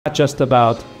Not just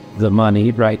about the money,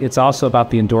 right? It's also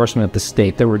about the endorsement of the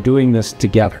state that we're doing this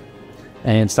together.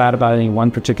 And it's not about any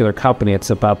one particular company. It's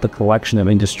about the collection of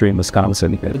industry in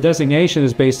Wisconsin. The designation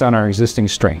is based on our existing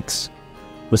strengths.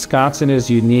 Wisconsin is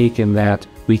unique in that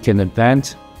we can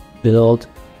invent, build,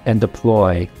 and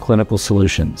deploy clinical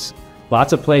solutions.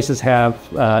 Lots of places have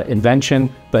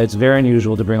invention, but it's very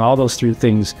unusual to bring all those three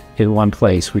things in one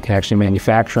place. We can actually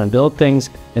manufacture and build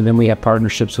things, and then we have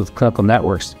partnerships with clinical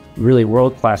networks, really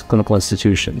world-class clinical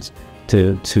institutions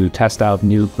to test out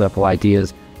new clinical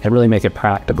ideas and really make it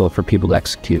practical for people to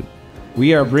execute.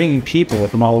 We are bringing people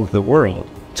from all over the world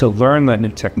to learn that new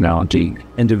technology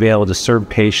and to be able to serve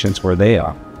patients where they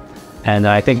are. And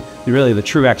I think really the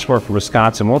true export for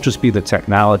Wisconsin won't just be the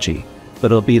technology, but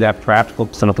it'll be that practical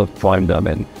clinical deployment of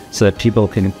it so that people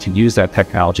can use that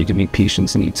technology to meet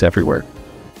patients' needs everywhere.